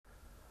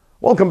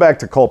Welcome back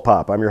to Cult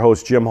Pop. I'm your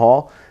host, Jim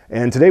Hall,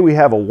 and today we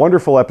have a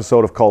wonderful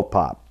episode of Cult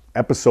Pop.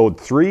 Episode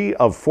 3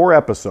 of 4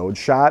 episodes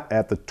shot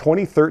at the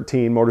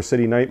 2013 Motor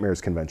City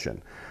Nightmares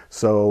Convention.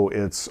 So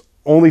it's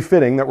only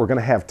fitting that we're going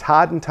to have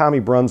Todd and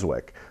Tommy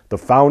Brunswick, the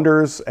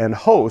founders and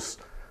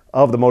hosts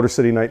of the Motor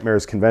City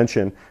Nightmares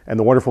Convention, and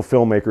the wonderful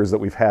filmmakers that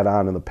we've had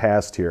on in the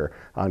past here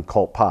on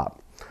Cult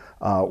Pop.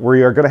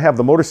 We are going to have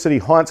the Motor City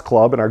Haunts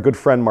Club, and our good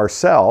friend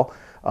Marcell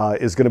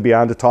is going to be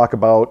on to talk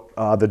about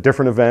the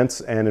different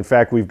events. And in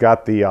fact, we've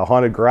got the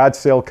Haunted Garage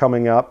Sale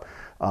coming up.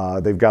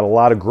 They've got a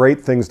lot of great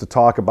things to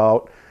talk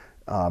about.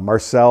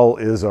 Marcell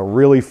is a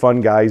really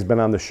fun guy. He's been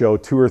on the show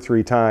 2 or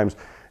 3 times.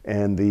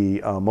 And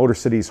the Motor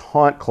City's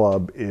Haunt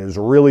Club is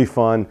really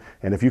fun.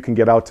 And if you can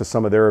get out to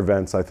some of their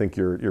events, I think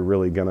you're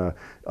really going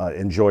to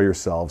enjoy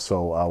yourself.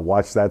 So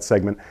watch that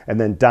segment.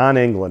 And then Don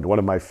England, one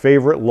of my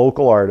favorite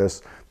local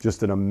artists,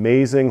 just an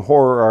amazing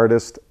horror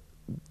artist.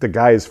 The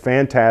guy is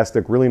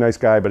fantastic, really nice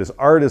guy, but his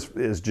art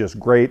is just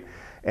great.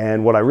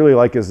 And what I really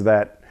like is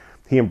that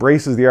he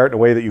embraces the art in a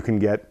way that you can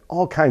get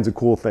all kinds of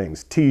cool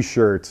things,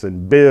 t-shirts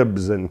and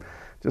bibs and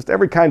just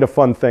every kind of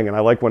fun thing. And I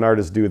like when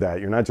artists do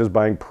that. You're not just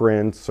buying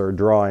prints or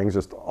drawings,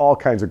 just all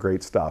kinds of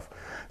great stuff.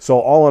 So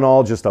all in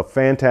all, just a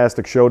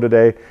fantastic show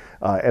today.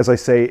 As I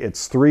say,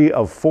 it's 3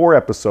 of 4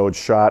 episodes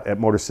shot at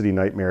Motor City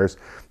Nightmares.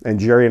 And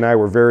Jerry and I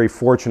were very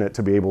fortunate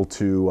to be able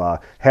to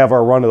have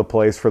our run of the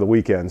place for the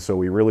weekend. So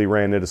we really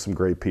ran into some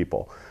great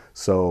people.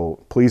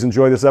 So please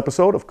enjoy this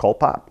episode of Cult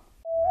Pop.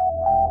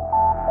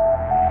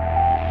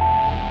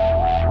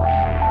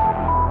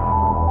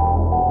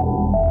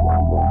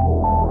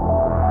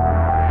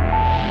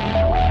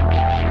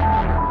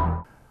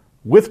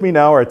 With me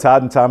now are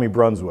Todd and Tommy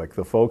Brunswick,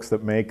 the folks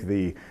that make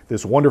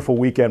this wonderful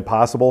weekend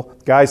possible.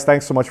 Guys,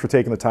 thanks so much for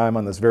taking the time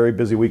on this very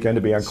busy weekend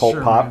to be on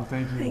Cult Pop.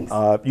 Man, thank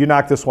you. You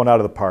knocked this one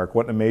out of the park.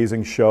 What an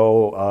amazing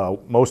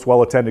show. Most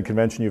well-attended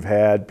convention you've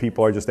had.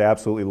 People are just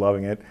absolutely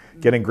loving it.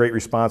 Getting great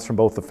response from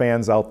both the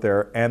fans out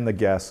there and the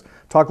guests.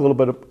 Talk a little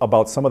bit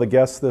about some of the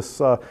guests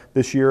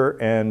this year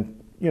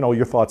and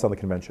your thoughts on the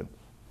convention.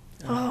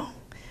 Oh,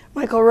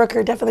 Michael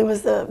Rooker definitely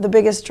was the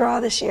biggest draw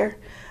this year.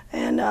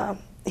 And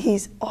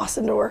he's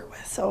awesome to work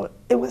with, so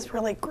it was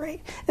really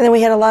great. And then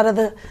we had a lot of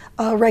the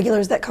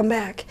regulars that come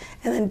back.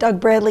 And then Doug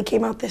Bradley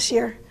came out this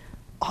year.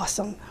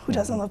 Awesome. Who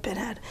doesn't love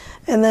Pinhead?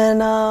 And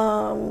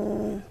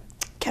then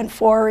Ken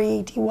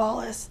Forey, Dee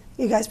Wallace.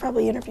 You guys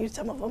probably interviewed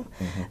some of them.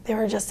 They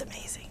were just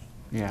amazing.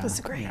 Yeah, it was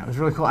great. Yeah, it was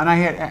really cool. And I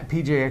had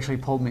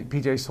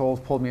PJ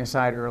Souls pulled me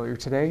aside earlier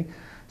today,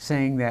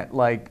 saying that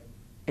like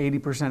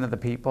 80% of the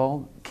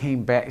people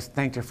came back,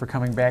 thanked her for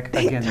coming back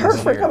again this year.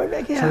 For coming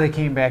back, yeah. So they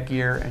came back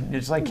here, and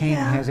it's like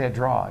Canton has that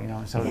draw,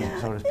 so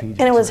does PJ.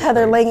 And it was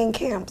Heather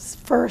Langenkamp's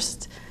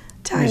first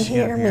time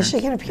here,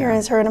 Michigan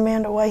appearance, her and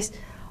Amanda Weiss.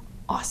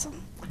 Awesome.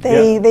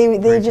 They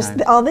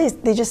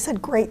just said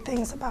great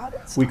things about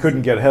it. So. We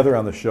couldn't get Heather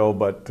on the show,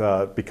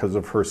 but because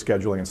of her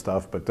scheduling and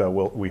stuff. But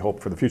we hope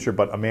for the future.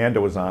 But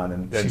Amanda was on,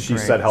 and she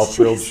said how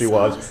thrilled she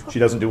was. Awesome. She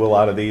doesn't do a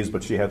lot of these,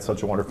 but she had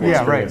such a wonderful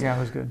experience. Yeah, it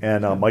was good.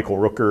 And Michael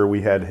Rooker,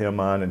 we had him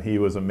on, and he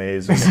was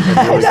amazing.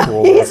 And really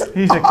cool. He's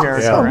a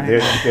character. Yeah,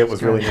 right? it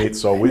was really neat.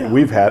 So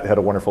we've had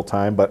a wonderful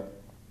time, but.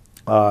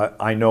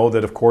 I know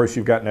that, of course,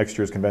 you've got next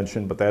year's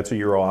convention, but that's a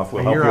year off.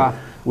 We'll help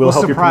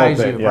you promote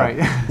that.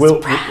 Right.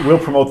 We'll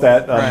promote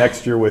that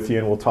next year with you,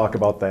 and we'll talk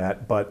about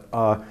that. But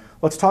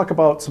let's talk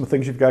about some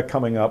things you've got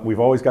coming up. We've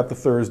always got the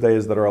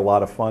Thursdays that are a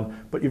lot of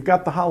fun, but you've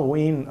got the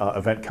Halloween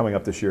event coming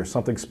up this year,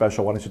 something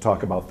special. Why don't you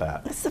talk about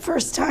that? It's the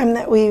first time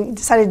that we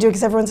decided to do it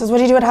because everyone says, what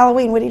do you do at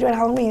Halloween? What do you do at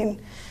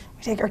Halloween?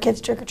 We take our kids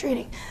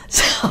trick-or-treating.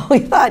 So we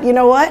thought, you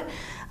know what?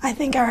 I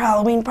think our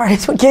Halloween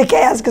parties would kick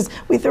ass because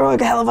we throw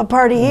a hell of a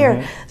party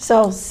here.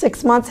 So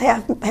 6 months,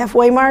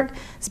 halfway mark,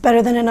 it's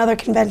better than another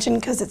convention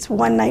because it's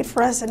one night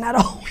for us and not a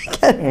whole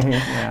weekend.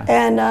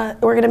 And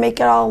we're going to make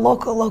it all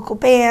local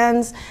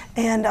bands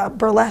and a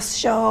burlesque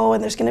show,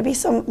 and there's going to be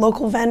some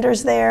local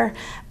vendors there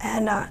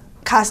and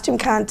costume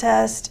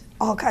contest.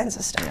 All kinds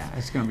of stuff. Yeah,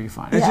 it's going to be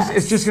fun.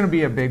 It's just going to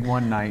be a big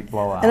one-night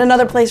blowout. And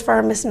another place for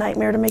our Miss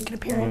Nightmare to make an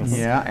appearance.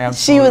 Yeah,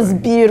 absolutely. She was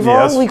beautiful.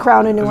 Yes. We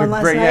crowned a new one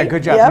last night. Yeah,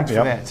 good job. Thanks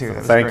for that, too.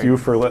 Thank you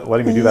for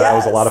letting me do that. That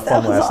was a lot of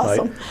fun last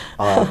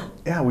night.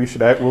 Yeah,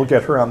 we'll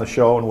get her on the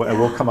show, and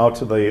we'll come out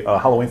to the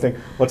Halloween thing.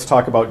 Let's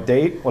talk about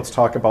date, let's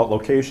talk about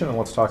location, and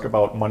let's talk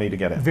about money to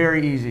get in.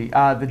 Very easy.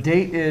 The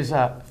date is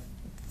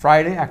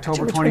Friday,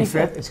 October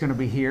 25th. It's going to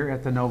be here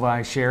at the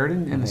Novi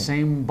Sheraton in the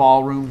same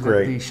ballrooms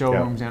that the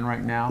showroom's in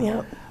right now.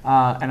 Yep.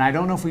 And I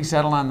don't know if we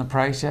settled on the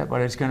price yet,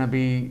 but it's going to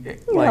be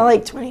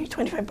like 20,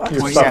 25 bucks.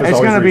 Your it's stuff is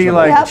going to be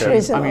like,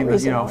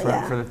 reasonable,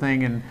 for the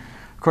thing. And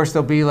of course,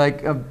 there'll be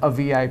like a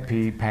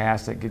VIP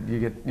pass that you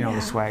get, the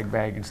swag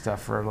bag and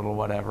stuff for a little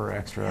whatever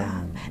extra.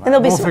 And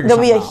there'll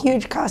be a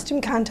huge costume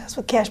contest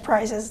with cash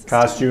prizes.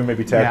 Costume,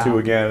 maybe tattoo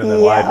again, and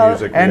then live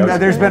music. And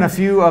there's been a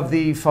few of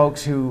the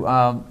folks who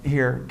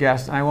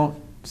guests, and I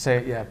won't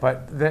say, yeah,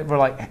 but we're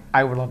like,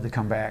 I would love to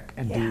come back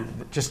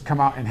and just come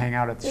out and hang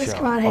out at the show.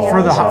 Come out and hang out for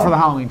at the show. for the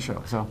Halloween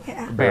show. So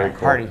Very band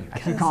cool. party. I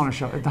keep calling it a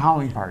show. It's the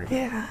Halloween party.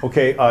 Yeah.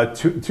 Okay,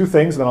 two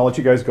things, then I'll let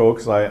you guys go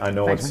because I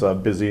know Thanks,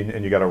 it's busy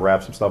and you got to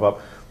wrap some stuff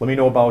up. Let me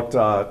know about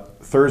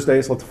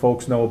Thursdays. Let the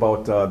folks know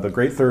about the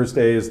great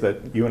Thursdays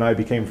that you and I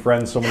became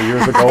friends so many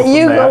years ago.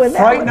 You from go that. with that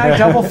Fright one. Night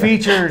double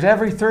features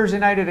every Thursday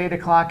night at 8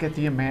 o'clock at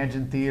the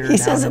Emagine Theater. He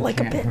says down it in like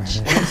a Canton.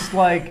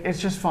 bitch. It's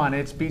just fun.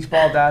 It's beach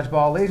ball,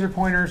 dodgeball, laser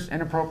pointers,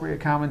 inappropriate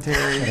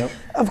commentary.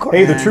 Of course.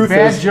 Hey, the truth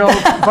Bad is, joke,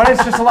 but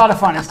it's just a lot of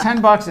fun. It's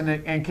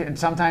 $10 and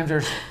sometimes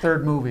there's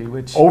third movie,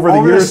 which Over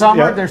the years,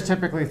 summer yeah. there's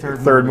typically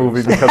third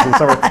movie because of the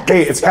summer.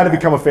 Hey, it's kind of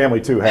become a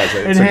family too,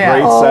 hasn't it? It's It a has.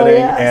 great Oh, setting,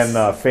 yes.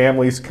 and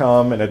families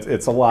come, and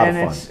it's a lot and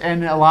of it's fun.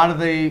 and a lot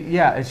of a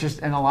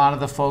lot of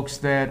the folks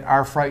that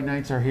are Fright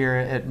Nights are here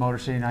at Motor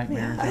City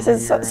Nightmares. I every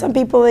said year. some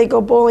people, they go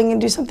bowling and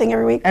do something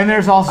every week. And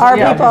there's also Our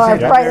yeah, people are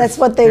there's- Fright, that's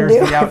what they there's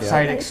do. the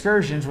outside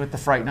excursions with the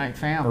Fright Night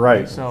family.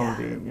 Right. So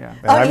And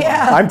Oh, I'm,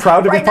 yeah. I'm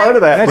proud to be Fright part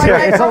of that. Night- that's Fright right.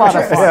 Night It's a road lot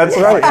of trip. fun. That's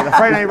right. The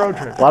Friday Night Road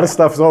Trip. A lot of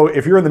stuff. So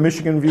if you're in the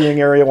Michigan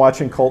viewing area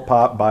watching Cult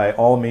Pop, by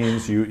all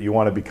means, you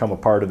want to become a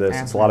part of this.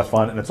 It's a lot of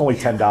fun, and it's only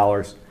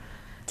 $10.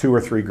 2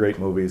 or 3 great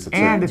movies.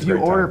 And it's if a you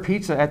great order time.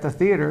 pizza at the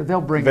theater,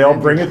 they'll bring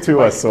it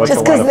to us. So it's Just a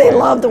lot because of they fun.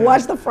 love to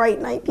watch the Fright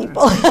Night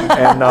people.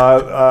 And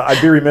I'd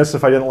be remiss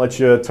if I didn't let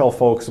you tell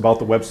folks about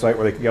the website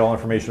where they can get all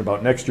information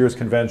about next year's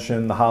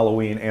convention, the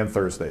Halloween, and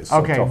Thursdays. So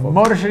Okay, tell folks.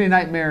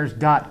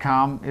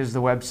 MotorCityNightmares.com is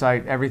the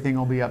website. Everything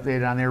will be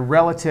updated on there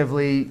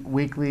relatively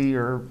weekly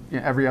or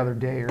every other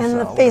day or so. And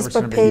the Whatever's Facebook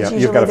gonna be. page, Yeah,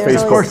 usually you've got a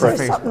there's Facebook always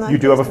presence. something on You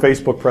do have a Facebook.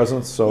 Facebook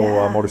presence, so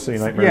Yeah. Motor City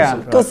Nightmares.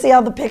 Yeah. Go see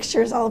all the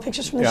pictures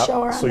from the Yeah,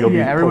 show are so on you'll there.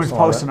 be Yeah, everyone's posting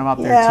all that. posting them up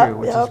there Yeah, too,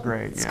 which is yep.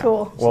 great. It's yeah.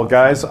 cool. Well,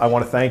 guys, I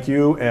want to thank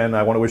you, and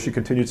I want to wish you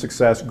continued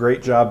success.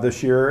 Great job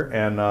this year,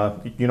 and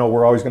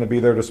we're always going to be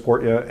there to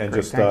support you. And Great,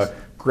 just thanks.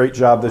 Great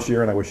job this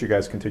year, and I wish you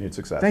guys continued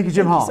success. Thank you,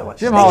 Jim Hall. so much.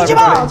 Jim Thank Hall, you, Jim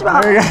Hall,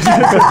 everybody.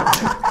 Jim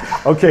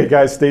Hall. Okay,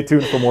 guys, stay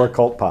tuned for more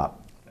Cult Pop.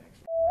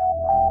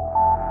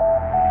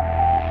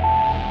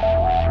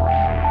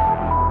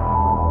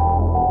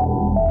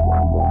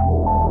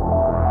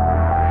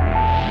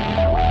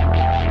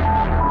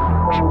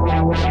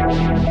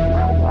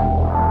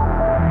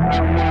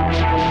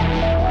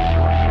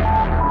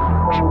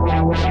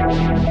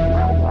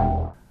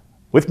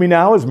 With me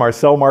now is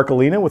Marcell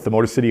Marcolina with the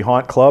Motor City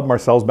Haunt Club.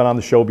 Marcell's been on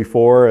the show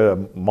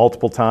before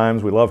multiple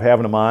times. We love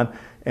having him on.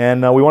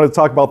 And we wanted to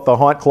talk about the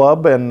Haunt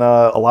Club and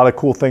a lot of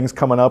cool things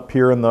coming up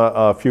here in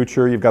the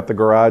future. You've got the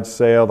garage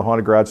sale, the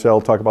haunted garage sale,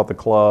 talk about the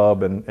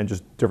club and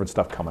just different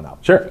stuff coming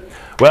up. Sure.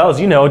 Well, as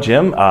you know,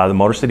 Jim, the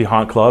Motor City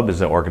Haunt Club is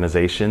an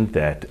organization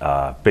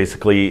that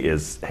basically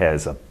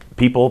has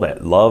people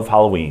that love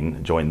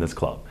Halloween join this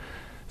club.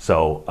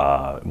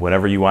 So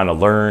whenever you want to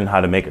learn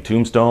how to make a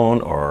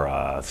tombstone or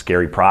a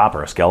scary prop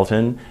or a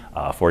skeleton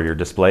for your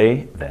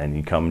display, then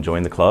you come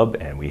join the club,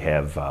 and we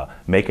have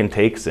make and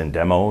takes and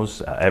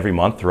demos every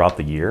month throughout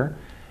the year,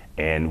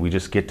 and we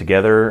just get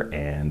together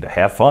and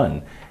have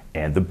fun.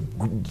 And the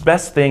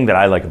best thing that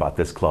I like about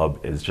this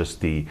club is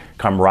just the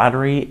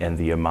camaraderie and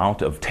the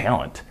amount of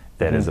talent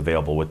that is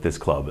available with this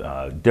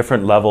club.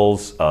 Different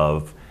levels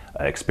of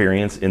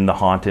experience in the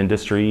haunt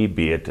industry,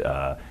 be it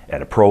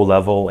at a pro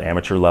level,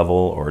 amateur level,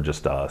 or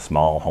just a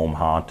small home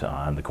haunt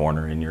on the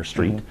corner in your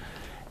street.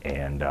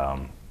 And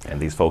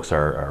these folks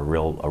are a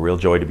real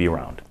joy to be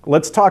around.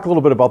 Let's talk a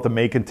little bit about the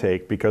make and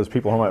take, because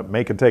people who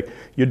make and take,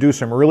 you do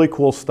some really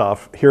cool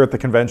stuff. Here at the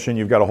convention,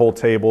 you've got a whole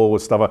table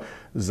with stuff,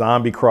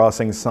 zombie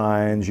crossing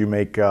signs, you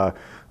make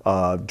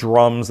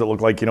drums that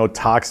look like,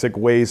 toxic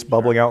waste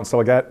bubbling out and stuff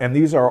like that. And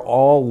these are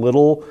all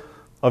little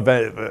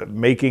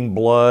making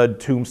blood,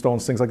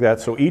 tombstones, things like that.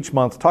 So each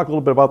month, talk a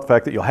little bit about the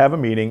fact that you'll have a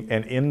meeting,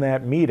 and in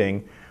that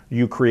meeting,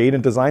 you create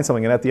and design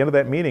something, and at the end of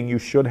that meeting, you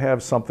should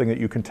have something that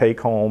you can take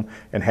home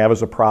and have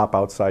as a prop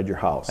outside your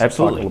house.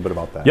 Absolutely. Talk a little bit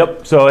about that.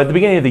 Yep. So at the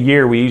beginning of the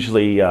year, we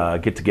usually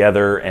get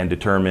together and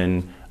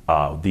determine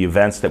the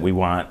events that we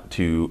want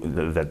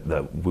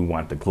that we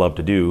want the club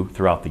to do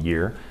throughout the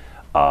year,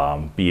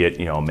 be it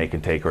make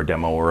and take or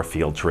demo or a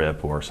field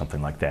trip or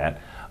something like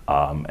that.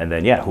 And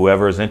then,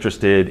 whoever is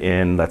interested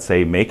in, let's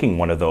say, making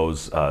one of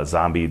those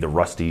the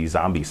rusty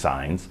zombie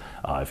signs,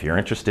 if you're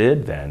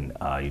interested, then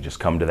you just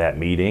come to that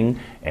meeting,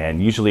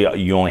 and usually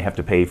you only have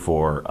to pay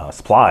for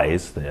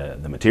supplies,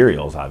 the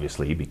materials,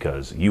 obviously,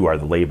 because you are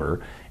the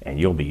labor, and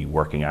you'll be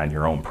working on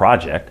your own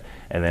project.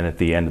 And then at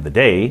the end of the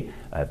day,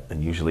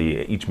 and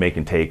usually each make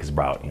and take is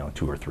about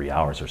 2 or 3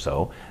 hours or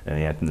so.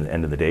 And at the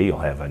end of the day, you'll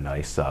have a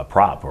nice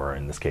prop, or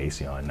in this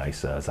case, a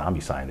nice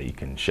zombie sign that you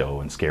can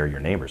show and scare your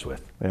neighbors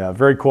with. Yeah,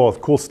 very cool.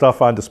 Cool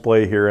stuff on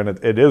display here, and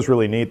it is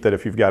really neat that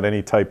if you've got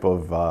any type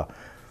of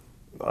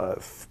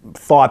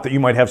thought that you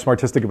might have some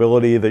artistic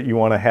ability, that you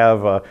want to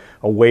have a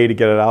way to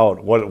get it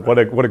out. What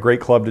a great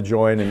club to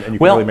join, and you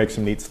can really make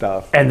some neat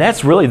stuff. And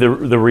that's really the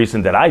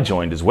reason that I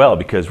joined as well,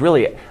 because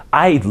really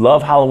I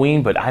love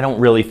Halloween, but I don't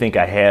really think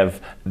I have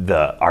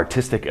the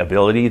artistic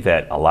ability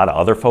that a lot of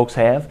other folks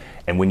have.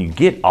 And when you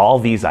get all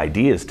these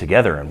ideas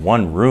together in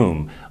one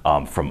room,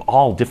 from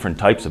all different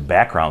types of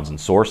backgrounds and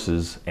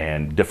sources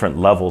and different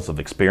levels of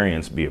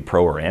experience, be it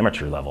pro or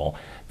amateur level,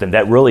 then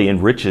that really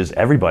enriches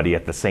everybody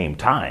at the same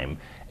time.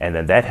 And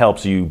then that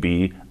helps you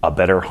be a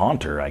better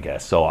haunter, I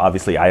guess. So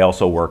obviously I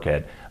also work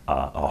at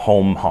a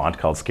home haunt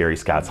called Scary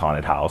Scott's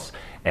Haunted House.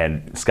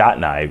 And Scott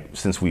and I,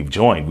 since we've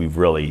joined, we've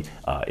really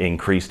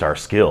increased our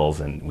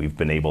skills, and we've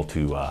been able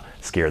to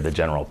scare the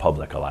general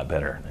public a lot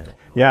better.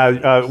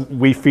 Yeah,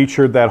 we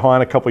featured that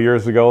haunt a couple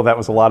years ago. That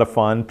was a lot of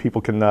fun.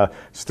 People can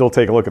still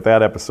take a look at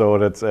that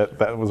episode.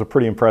 That was a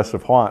pretty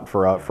impressive haunt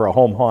for a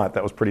home haunt.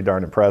 That was pretty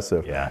darn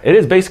impressive. Yeah, it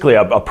is basically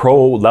a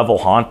pro level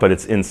haunt, but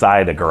it's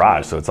inside a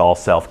garage, so it's all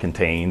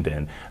self-contained,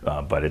 and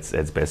but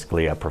it's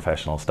basically a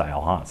professional style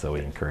haunt. So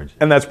we encourage.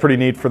 And that's pretty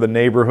neat for the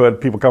neighborhood.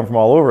 People come from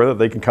all over that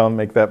they can come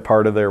make that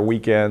part of their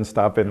weekend,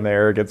 stop in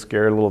there, get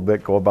scared a little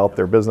bit, go about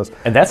their business.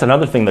 And that's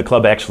another thing the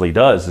club actually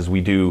does is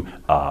we do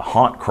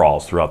haunt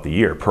crawls throughout the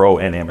year,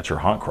 pro and amateur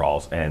haunt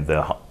crawls, and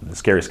the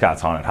Scary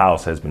Scott's Haunted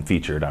House has been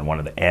featured on one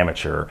of the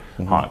amateur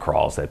haunt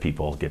crawls that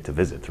people get to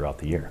visit throughout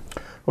the year.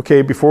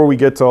 Okay, before we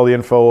get to all the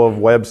info of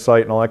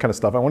website and all that kind of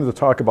stuff, I wanted to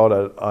talk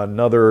about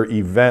another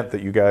event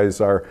that you guys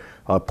are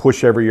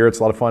push every year. It's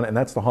a lot of fun, and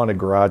that's the haunted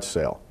garage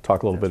sale.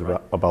 Talk a little bit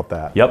about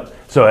that. Yep.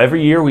 So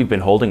every year we've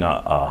been holding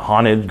a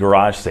haunted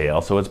garage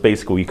sale. So it's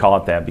basically, we call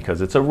it that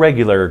because it's a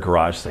regular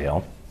garage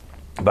sale,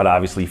 but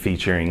obviously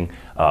featuring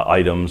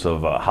items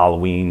of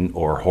Halloween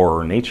or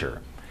horror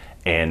nature.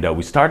 And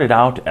we started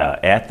out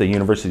at the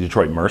University of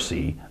Detroit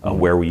Mercy,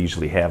 where we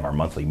usually have our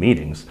monthly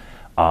meetings.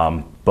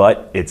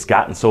 But it's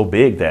gotten so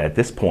big that at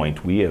this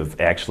point we have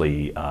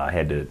actually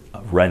had to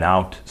rent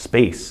out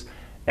space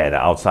at an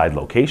outside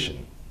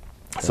location.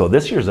 So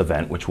this year's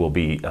event, which will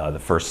be the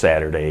first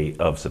Saturday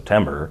of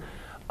September,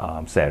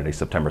 Saturday,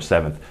 September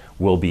 7th,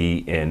 will be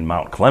in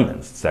Mount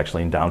Clemens. It's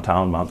actually in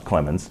downtown Mount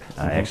Clemens.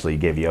 I actually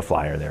gave you a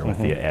flyer there with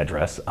the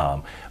address,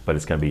 but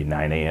it's going to be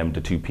 9 a.m.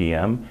 to 2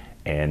 p.m.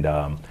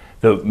 And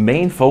the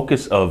main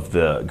focus of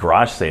the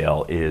garage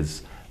sale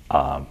is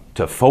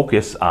to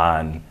focus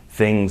on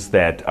things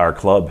that our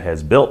club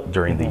has built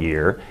during the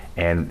year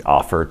and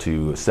offer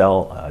to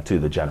sell to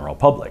the general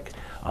public.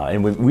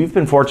 And we've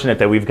been fortunate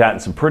that we've gotten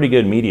some pretty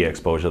good media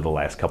exposure the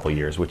last couple of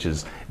years, which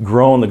has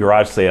grown the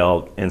garage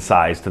sale in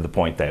size to the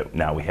point that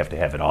now we have to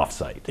have it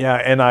off-site. Yeah,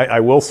 and I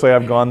will say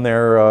I've gone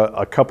there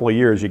a couple of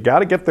years. You got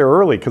to get there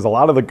early because a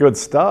lot of the good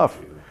stuff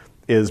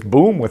is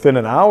boom, within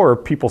an hour.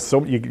 People,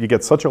 you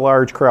get such a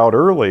large crowd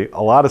early,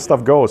 a lot of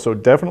stuff goes. So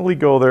definitely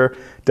go there,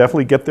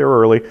 definitely get there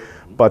early.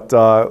 But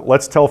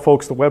let's tell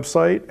folks the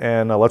website,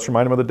 and let's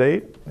remind them of the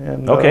date,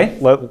 and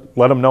let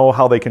them know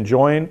how they can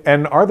join.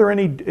 And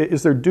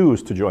is there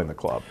dues to join the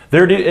club?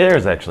 There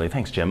is actually.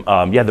 Thanks, Jim.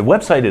 Yeah, the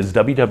website is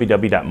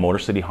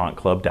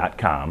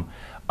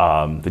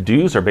www.motorcityhauntclub.com. The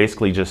dues are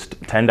basically just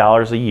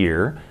 $10 a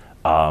year.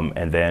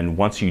 And then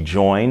once you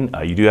join,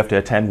 you do have to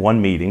attend one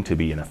meeting to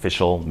be an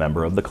official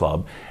member of the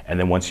club. And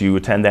then once you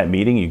attend that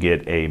meeting, you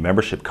get a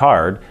membership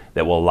card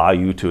that will allow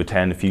you to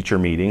attend future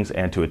meetings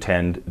and to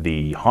attend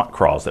the haunt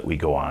crawls that we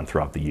go on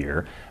throughout the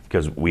year,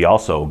 because we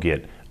also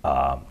get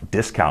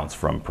discounts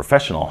from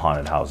professional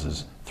haunted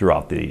houses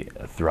throughout the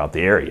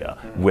area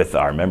with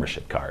our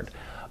membership card.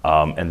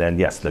 And then,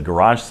 yes, the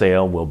garage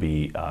sale will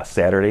be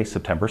Saturday,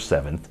 September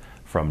 7th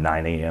from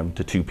 9 a.m.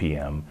 to 2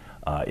 p.m.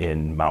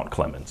 In Mount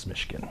Clemens,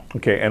 Michigan.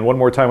 Okay, and one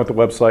more time with the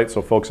website, so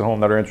folks at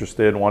home that are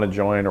interested, want to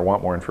join, or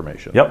want more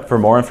information. Yep, for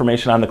more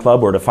information on the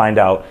club or to find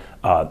out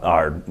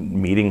our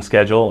meeting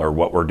schedule or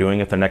what we're doing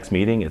at the next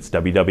meeting, it's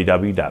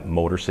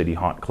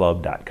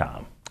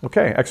www.motorcityhauntclub.com.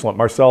 Okay, excellent.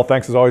 Marcell,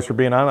 thanks as always for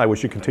being on. I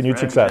wish you continued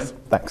success.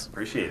 Thanks.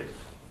 Appreciate it.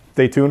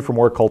 Stay tuned for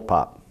more Cult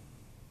Pop.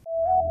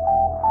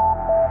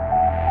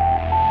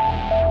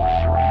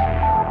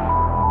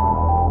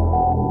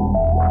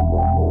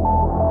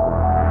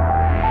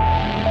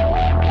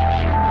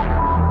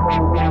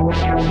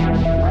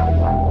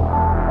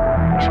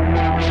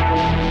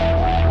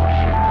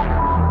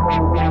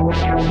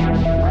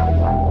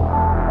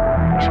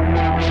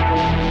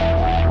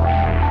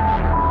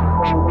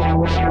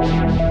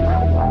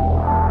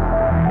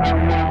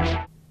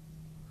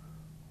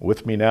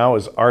 With me now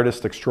is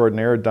artist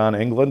extraordinaire Don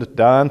England.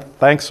 Don,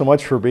 thanks so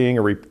much for being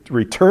a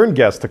return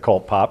guest to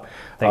Cult Pop.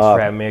 Thanks for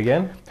having me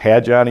again.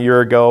 Had you on a year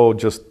ago,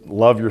 just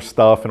love your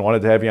stuff and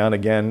wanted to have you on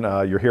again.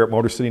 You're here at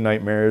Motor City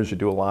Nightmares, you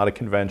do a lot of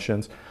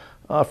conventions.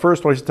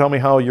 First, why don't you tell me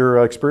how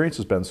your experience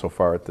has been so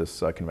far at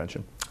this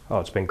convention? Oh,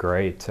 it's been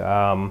great.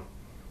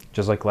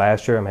 Just like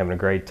last year, I'm having a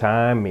great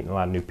time, meeting a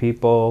lot of new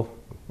people,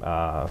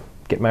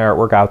 getting my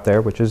artwork out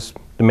there, which is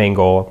the main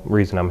goal,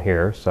 reason I'm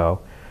here.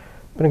 So,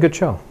 it's been a good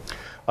show.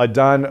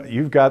 Don,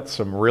 you've got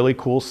some really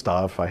cool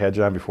stuff. I had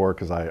you on before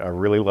because I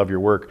really love your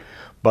work,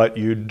 but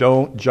you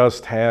don't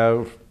just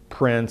have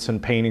prints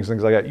and paintings,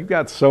 things like that. You've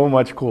got so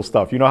much cool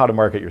stuff. You know how to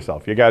market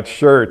yourself. You got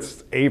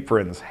shirts,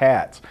 aprons,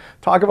 hats.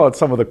 Talk about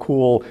some of the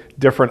cool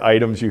different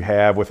items you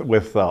have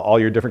with all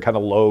your different kind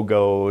of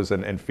logos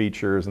and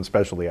features and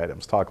specialty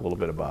items. Talk a little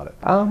bit about it.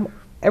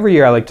 Every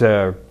year I like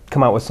to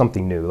come out with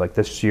something new. Like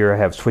this year I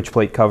have switch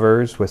plate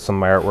covers with some of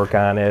my artwork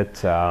on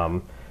it.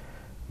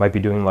 Might be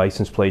doing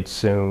license plates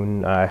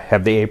soon.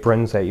 Have the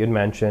aprons that you'd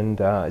mentioned.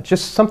 It's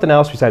just something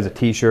else besides a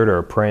t-shirt or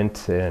a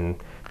print, and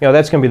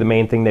that's going to be the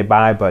main thing they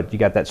buy, but you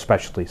got that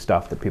specialty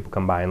stuff that people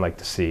come by and like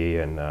to see,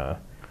 and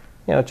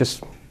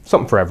just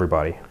something for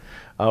everybody.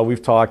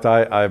 We've talked,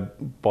 I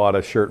bought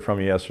a shirt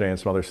from you yesterday and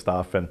some other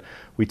stuff, and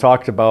we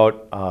talked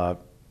about,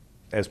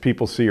 as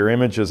people see your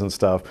images and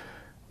stuff,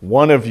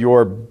 one of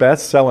your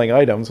best-selling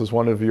items was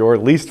one of your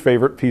least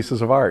favorite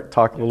pieces of art.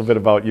 Talk a little bit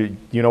about, you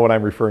know what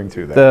I'm referring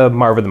to there. The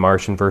Marvin the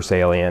Martian vs.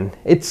 Alien.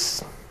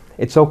 It's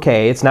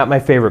okay. It's not my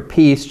favorite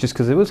piece just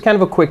because it was kind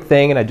of a quick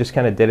thing and I just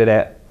kind of did it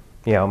at,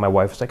 my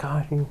wife was like,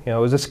 it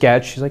was a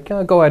sketch. She's like,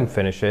 oh, go ahead and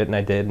finish it, and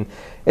I did. And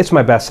it's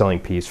my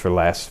best-selling piece for the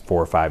last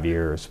 4 or 5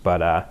 years,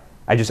 but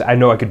I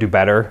know I could do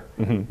better,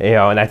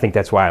 and I think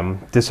that's why I'm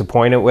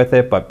disappointed with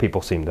it, but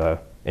people seem to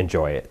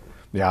enjoy it.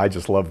 Yeah, I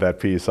just love that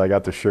piece. I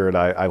got the shirt.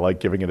 I like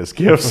giving it as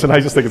gifts, and I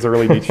just think it's a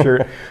really neat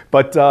shirt.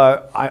 But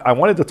I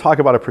wanted to talk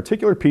about a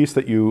particular piece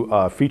that you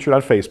featured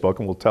on Facebook,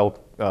 and we'll tell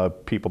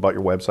people about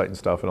your website and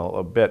stuff in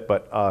a bit.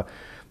 But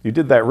you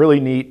did that really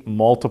neat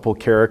multiple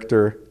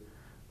character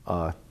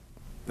that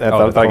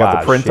I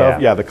got the print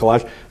of. Yeah, the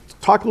collage.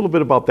 Talk a little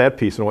bit about that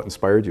piece and what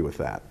inspired you with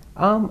that.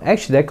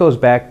 Actually, that goes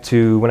back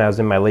to when I was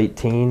in my late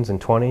teens and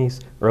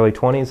 20s, early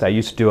 20s. I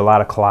used to do a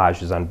lot of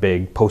collages on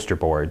big poster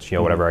boards,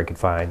 whatever I could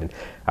find. And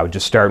I would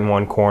just start in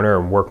one corner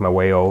and work my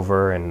way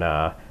over. And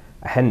I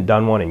hadn't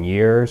done one in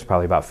years,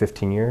 probably about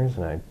 15 years.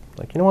 And I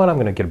like, you know what, I'm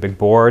going to get a big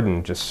board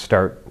and just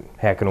start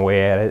hacking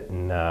away at it.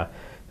 And it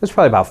was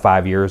probably about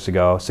 6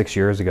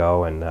 years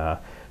ago. And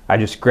I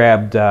just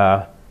grabbed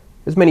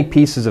as many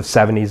pieces of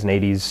 70s and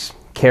 80s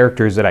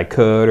characters that I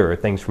could, or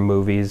things from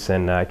movies,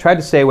 and I tried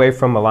to stay away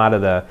from a lot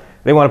of I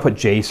didn't want to put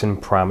Jason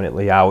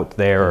prominently out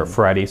there or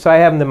Freddy, so I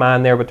have them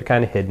on there, but they're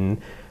kind of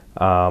hidden.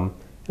 And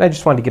I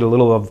just wanted to get a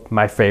little of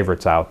my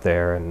favorites out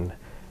there, and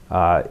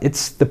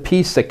it's the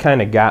piece that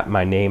kind of got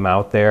my name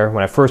out there.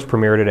 When I first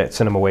premiered it at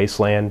Cinema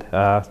Wasteland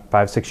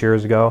 5-6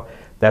 years ago,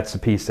 that's the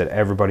piece that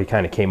everybody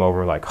kind of came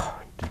over and like,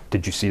 oh,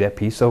 did you see that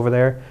piece over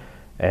there?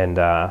 And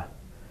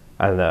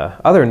on the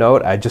other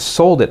note, I just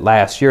sold it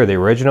last year, the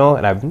original,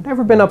 and I've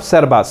never been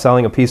upset about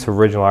selling a piece of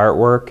original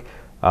artwork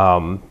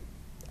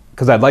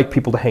because I'd like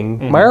people to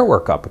hang my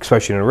artwork up,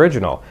 especially an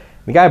original.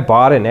 The guy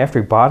bought it, and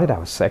after he bought it, I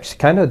was actually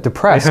kind of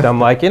depressed.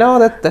 I'm like,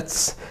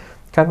 that's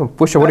kind of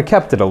wish I would have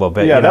kept it a little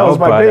bit. Yeah, that was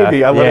my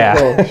baby. I let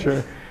it go,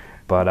 sure.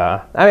 But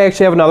I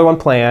actually have another one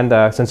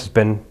planned since it's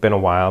been a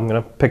while. I'm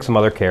going to pick some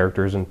other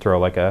characters and throw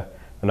like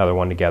another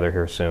one together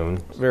here soon.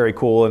 Very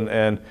cool,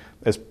 and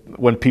as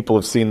when people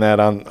have seen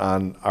that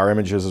on our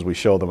images as we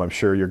show them, I'm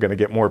sure you're going to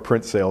get more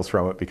print sales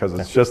from it because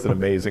it's just an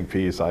amazing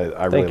piece.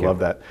 I really love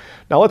that.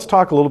 Now let's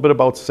talk a little bit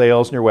about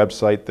sales and your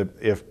website. That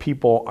if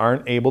people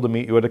aren't able to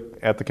meet you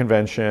at the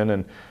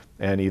convention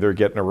and either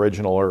get an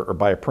original or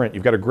buy a print,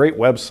 you've got a great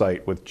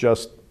website with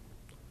just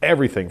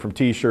everything from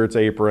T-shirts,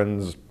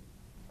 aprons,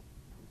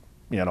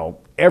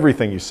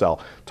 everything you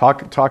sell.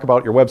 Talk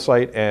about your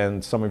website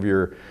and some of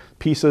your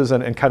pieces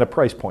and kind of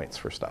price points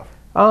for stuff.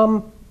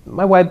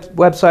 My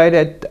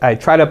website, I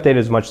try to update it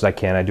as much as I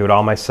can. I do it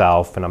all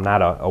myself, and I'm not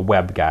a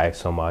web guy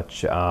so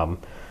much.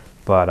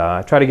 But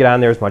I try to get on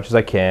there as much as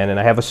I can, and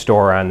I have a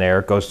store on there.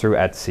 It goes through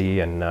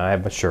Etsy, and I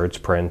have my shirts,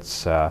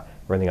 prints,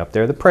 everything up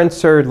there. The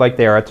prints are like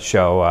they are at the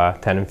show,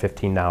 $10 and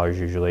 $15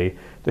 usually.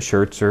 The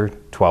shirts are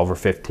 $12 or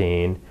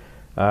 $15.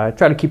 I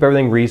try to keep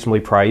everything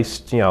reasonably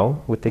priced,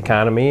 with the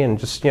economy, and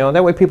just,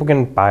 that way people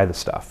can buy the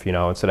stuff,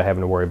 instead of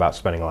having to worry about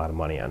spending a lot of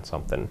money on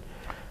something.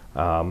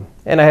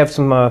 And I have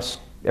some,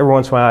 every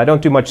once in a while, I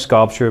don't do much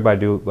sculpture, but I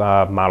do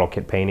model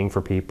kit painting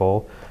for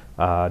people,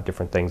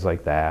 different things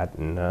like that,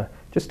 and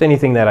just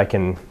anything that I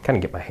can kind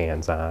of get my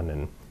hands on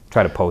and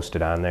try to post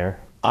it on there.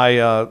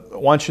 I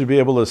want you to be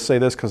able to say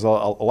this because a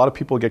lot of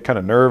people get kind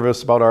of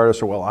nervous about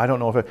artists, or, well, I don't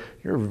know if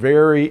you're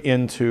very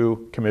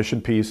into commission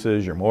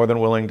pieces. You're more than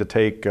willing to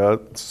take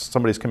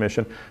somebody's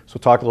commission. So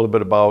talk a little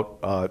bit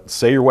about,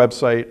 say, your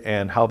website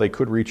and how they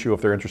could reach you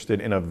if they're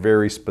interested in a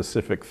very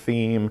specific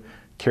theme,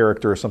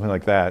 character, or something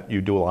like that.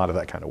 You do a lot of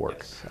that kind of work.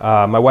 Yes.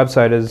 My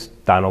website is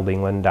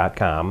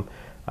donaldengland.com.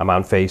 I'm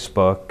on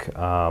Facebook.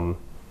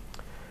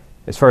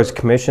 As far as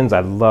commissions,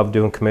 I love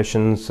doing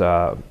commissions.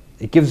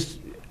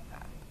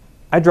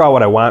 I draw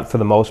what I want for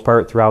the most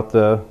part throughout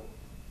the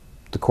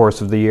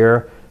course of the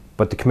year,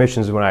 but the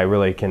commissions is when I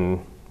really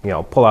can,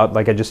 pull out,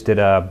 like I just did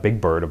a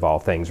Big Bird of all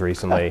things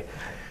recently.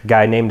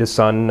 Guy named his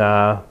son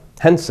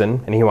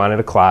Henson, and he wanted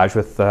a collage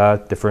with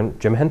different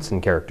Jim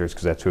Henson characters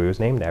because that's who he was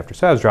named after.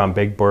 So I was drawing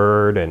Big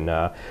Bird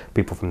and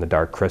people from the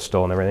Dark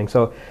Crystal and everything.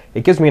 So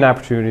it gives me an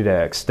opportunity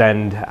to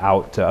extend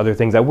out to other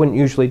things I wouldn't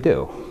usually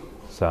do.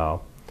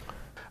 So.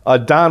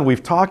 Don,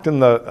 we've talked in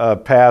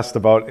the past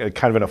about,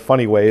 kind of in a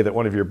funny way, that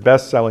one of your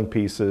best-selling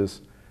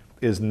pieces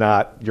is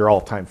not your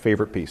all-time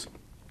favorite piece.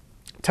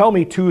 Tell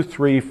me 2,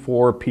 3,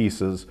 4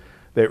 pieces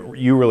that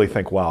you really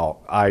think, wow,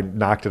 I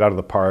knocked it out of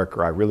the park,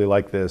 or I really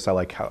like this, I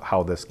like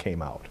how this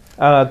came out.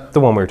 The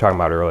one we were talking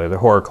about earlier, the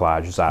horror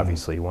collage, is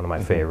obviously one of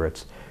my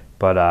favorites.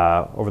 But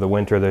over the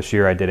winter this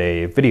year, I did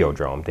a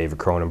Videodrome, David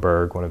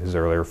Cronenberg, one of his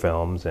earlier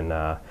films, and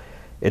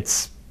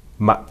it's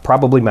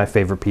probably my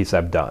favorite piece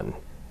I've done.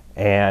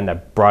 And I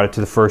brought it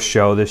to the first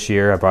show this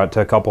year. I brought it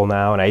to a couple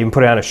now, and I even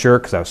put it on a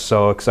shirt because I was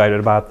so excited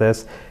about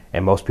this.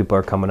 And most people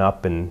are coming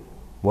up and,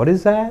 what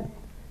is that?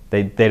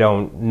 They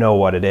don't know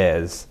what it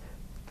is.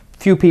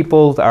 Few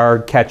people are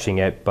catching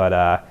it,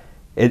 but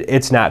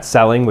it's not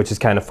selling, which is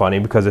kind of funny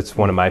because it's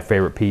one of my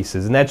favorite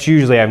pieces. And that's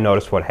usually, I've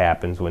noticed what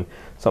happens when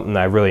something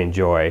I really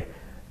enjoy,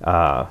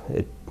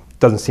 it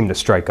doesn't seem to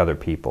strike other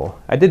people.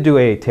 I did do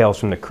a Tales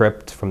from the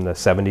Crypt from the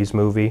 70s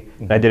movie.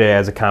 And I did it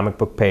as a comic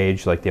book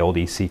page, like the old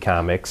EC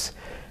comics.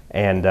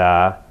 And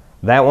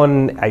that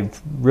one, I'm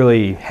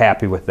really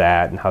happy with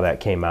that and how that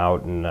came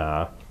out. And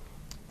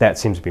that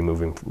seems to be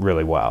moving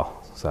really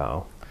well.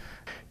 So,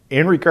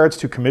 in regards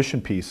to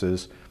commission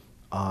pieces,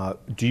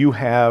 do you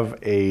have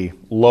a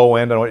low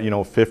end,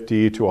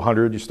 50 to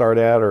 100 you start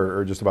at,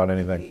 or just about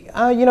anything?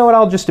 You know, it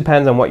all just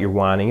depends on what you're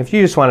wanting. If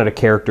you just wanted a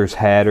character's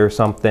head or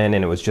something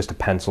and it was just a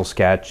pencil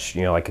sketch,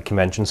 like a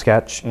convention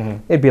sketch,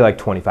 it'd be like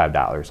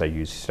 $25 I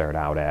usually start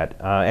out at.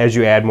 As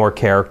you add more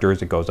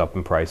characters, it goes up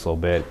in price a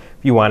little bit.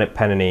 If you want it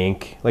pen and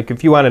ink, like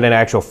if you wanted an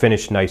actual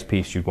finished nice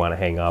piece you'd want to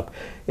hang up,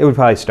 it would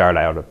probably start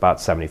out at about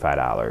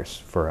 $75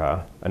 for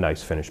a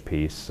nice finished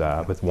piece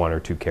with 1 or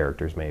 2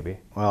 characters maybe.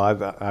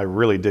 Well, I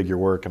really dig your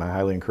work, and I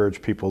highly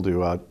encourage people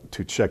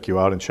to check you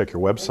out and check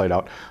your website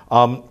out.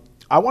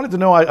 I wanted to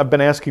know, I've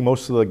been asking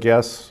most of the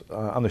guests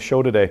on the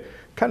show today,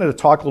 kind of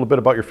to talk a little bit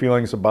about your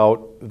feelings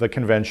about the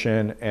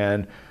convention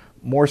and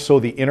more so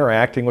the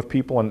interacting with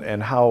people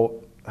and how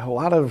a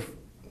lot of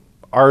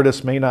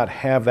artists may not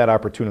have that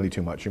opportunity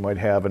too much. You might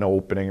have an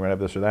opening, you might have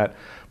this or that,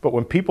 but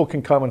when people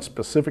can come and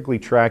specifically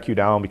track you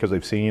down because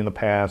they've seen you in the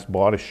past,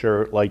 bought a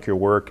shirt, like your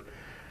work,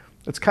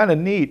 it's kind of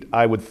neat,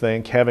 I would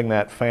think, having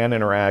that fan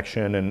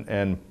interaction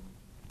and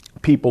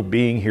people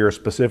being here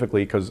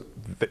specifically because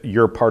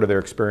you're part of their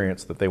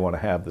experience that they want to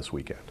have this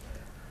weekend.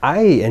 I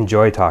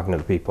enjoy talking to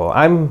the people.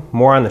 I'm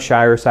more on the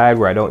shyer side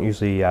where I don't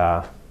usually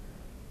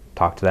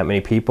talk to that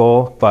many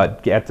people,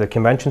 but at the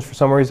conventions for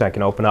some reason I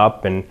can open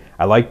up, and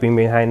I like being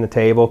behind the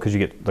table because you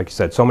get, like you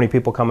said, so many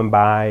people coming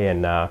by,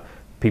 and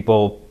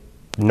people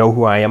know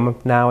who I am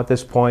now at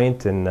this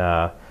point, and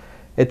I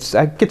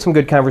get some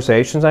good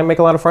conversations. I make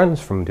a lot of friends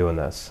from doing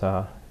this.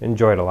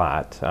 Enjoy it a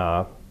lot.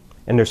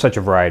 And there's such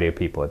a variety of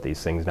people at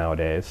these things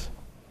nowadays.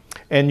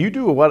 And you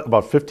do what,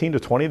 about 15 to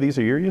 20 of these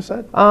a year, you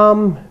said?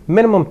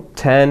 Minimum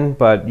 10,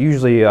 but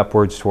usually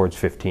upwards towards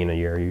 15 a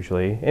year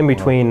usually. In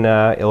between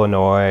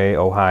Illinois,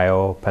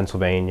 Ohio,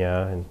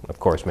 Pennsylvania, and of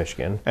course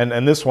Michigan.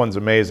 And this one's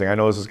amazing. I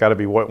know this has got to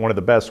be one of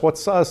the best.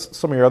 What's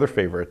some of your other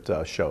favorite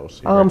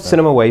shows?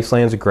 Cinema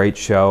Wasteland's a great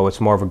show.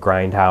 It's more of a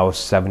grindhouse,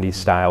 70s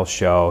style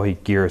show. He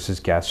gears his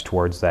guests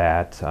towards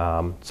that.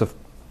 It's a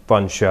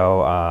fun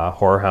show.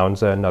 Horror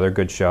Hound's another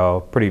good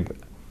show, pretty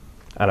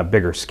on a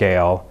bigger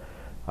scale.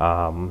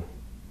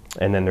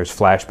 And then there's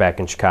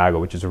Flashback in Chicago,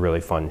 which is a really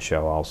fun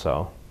show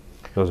also.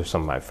 Those are some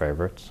of my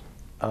favorites.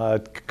 A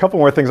couple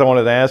more things I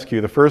wanted to ask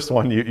you. The first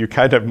one, you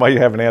kind of might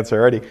have an answer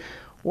already.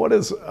 What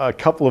is a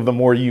couple of the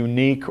more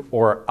unique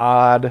or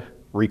odd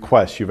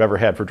requests you've ever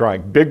had for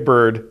drawing? Big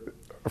Bird,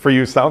 for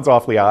you, sounds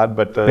awfully odd,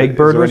 but Big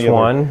Bird was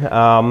one.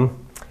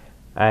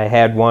 I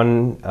had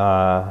one,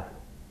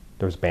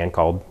 there was a band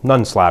called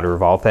Nunslaughter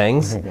of all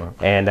things,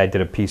 and I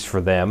did a piece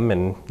for them,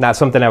 and not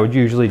something I would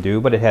usually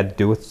do, but it had to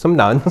do with some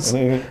nuns.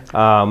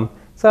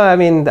 So, I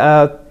mean,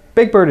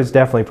 Big Bird is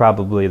definitely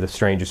probably the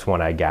strangest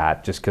one I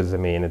got, just because, I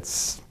mean,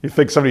 it's... You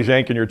think somebody's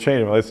yanking your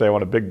chain, and they say, I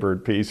want a Big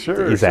Bird piece.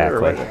 Sure,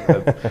 exactly.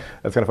 Sure.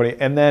 That's kind of funny.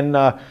 And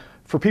then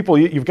for people,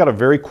 you've got a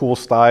very cool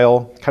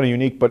style, kind of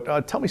unique,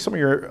 but tell me some of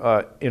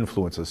your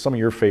influences, some of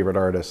your favorite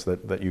artists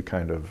that you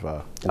kind of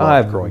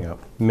loved growing up.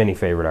 Many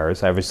favorite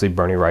artists. Obviously,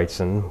 Bernie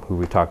Wrightson, who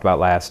we talked about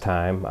last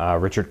time,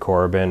 Richard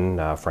Corbin,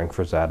 Frank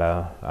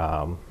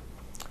Frazetta.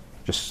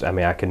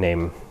 I could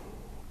name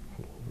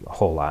a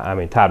whole lot. I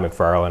mean, Todd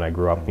McFarlane, I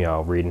grew up,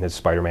 reading his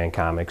Spider-Man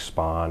comics,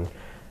 Spawn.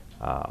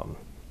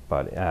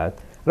 But I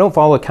don't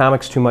follow the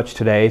comics too much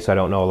today, so I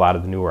don't know a lot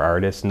of the newer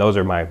artists. And those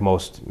are my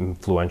most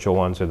influential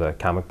ones, are the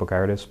comic book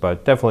artists.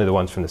 But definitely the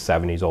ones from the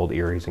 70s, old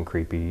Eries and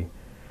Creepy.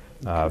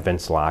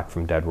 Vince Locke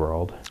from Dead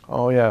World.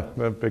 Oh yeah,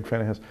 I'm a big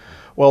fan of his.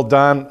 Well,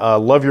 Don,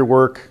 love your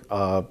work.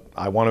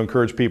 I want to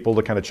encourage people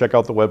to kind of check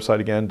out the website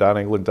again,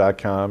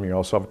 donengland.com. You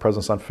also have a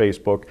presence on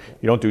Facebook.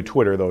 You don't do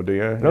Twitter though, do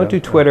you? I don't do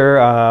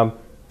Twitter.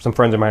 Some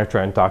friends of mine are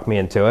trying to talk me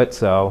into it,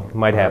 so it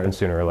might happen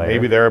sooner or later.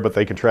 Maybe there, but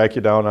they can track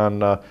you down on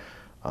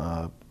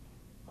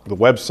the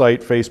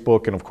website,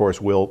 Facebook, and of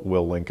course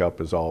we'll link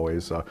up as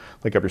always.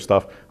 Link up your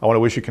stuff. I want to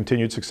wish you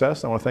continued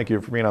success. I want to thank you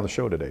for being on the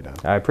show today, Don.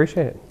 I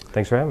appreciate it.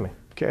 Thanks for having me.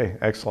 Okay,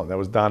 excellent. That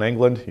was Don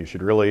England. You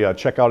should really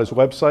check out his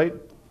website,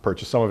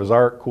 purchase some of his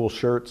art, cool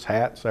shirts,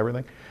 hats,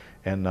 everything.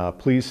 And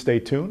please stay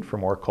tuned for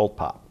more Cult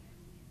Pop.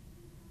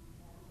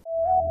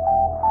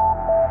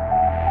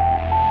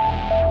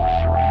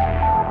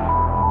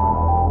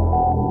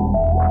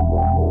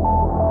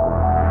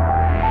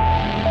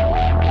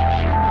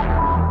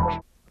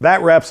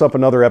 That wraps up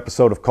another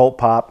episode of Cult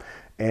Pop.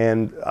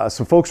 And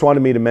some folks wanted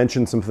me to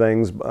mention some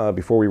things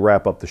before we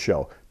wrap up the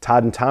show.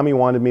 Todd and Tommy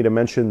wanted me to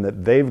mention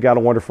that they've got a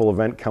wonderful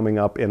event coming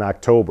up in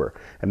October,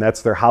 and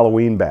that's their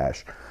Halloween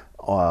Bash.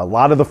 A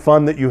lot of the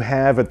fun that you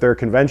have at their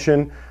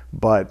convention,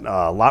 but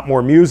a lot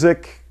more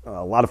music,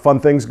 a lot of fun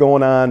things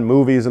going on,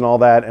 movies and all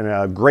that, and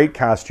a great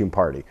costume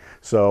party.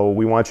 So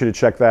we want you to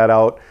check that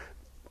out.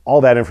 All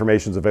that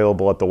information is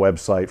available at the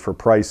website for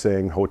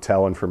pricing,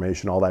 hotel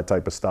information, all that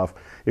type of stuff.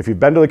 If you've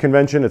been to the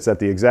convention, it's at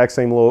the exact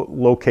same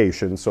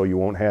location, so you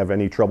won't have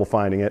any trouble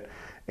finding it.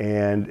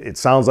 And it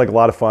sounds like a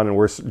lot of fun,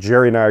 and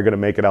Jerry and I are going to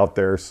make it out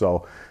there,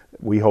 so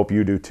we hope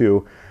you do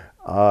too.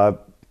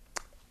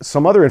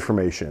 Some other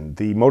information.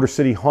 The Motor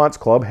City Haunts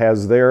Club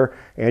has their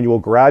annual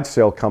garage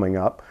sale coming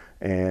up,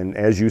 and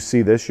as you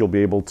see this, you'll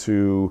be able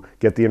to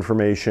get the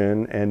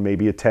information and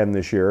maybe attend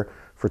this year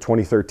for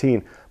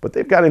 2013. But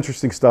they've got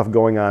interesting stuff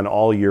going on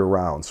all year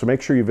round. So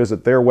make sure you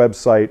visit their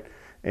website,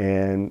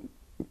 and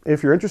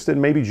if you're interested,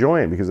 maybe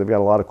join, because they've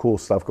got a lot of cool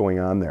stuff going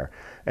on there.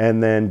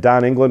 And then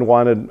Don England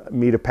wanted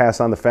me to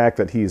pass on the fact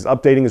that he's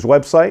updating his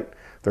website.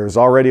 There's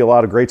already a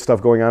lot of great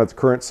stuff going on at the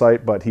current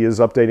site, but he is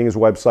updating his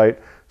website.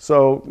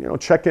 So,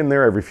 check in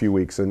there every few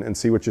weeks and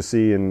see what you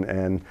see.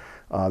 And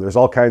there's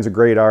all kinds of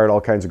great art, all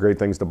kinds of great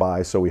things to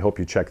buy. So we hope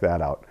you check that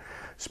out.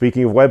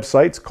 Speaking of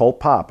websites, Cult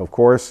Pop, of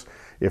course.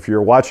 If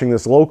you're watching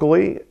this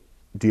locally,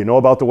 do you know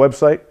about the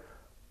website?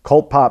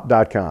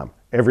 cultpop.com.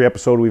 Every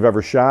episode we've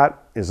ever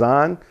shot is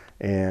on,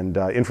 and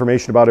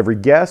information about every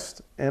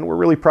guest, and we're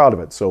really proud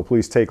of it. So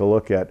please take a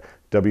look at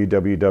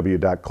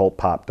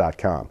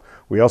www.cultpop.com.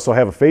 We also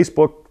have a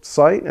Facebook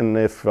site, and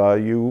if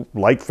you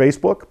like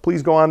Facebook,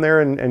 please go on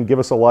there and give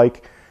us a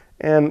like.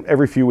 And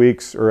every few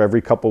weeks or every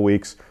couple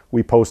weeks,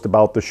 we post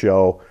about the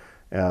show,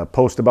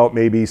 post about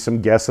maybe some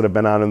guests that have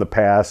been on in the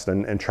past,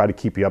 and try to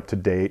keep you up to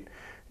date,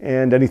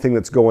 and anything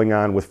that's going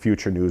on with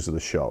future news of the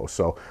show.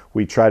 So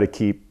we try to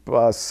keep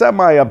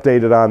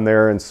semi-updated on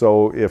there, and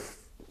so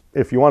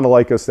if you want to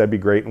like us, that'd be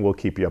great, and we'll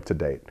keep you up to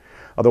date.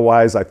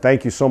 Otherwise, I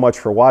thank you so much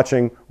for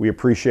watching. We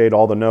appreciate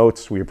all the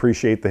notes. We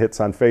appreciate the hits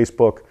on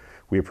Facebook.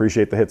 We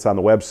appreciate the hits on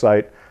the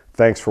website.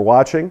 Thanks for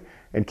watching,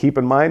 and keep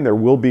in mind there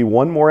will be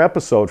one more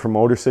episode from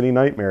Motor City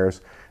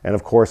Nightmares, and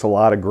of course a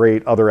lot of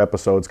great other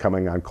episodes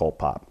coming on Cult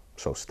Pop.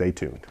 So stay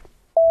tuned.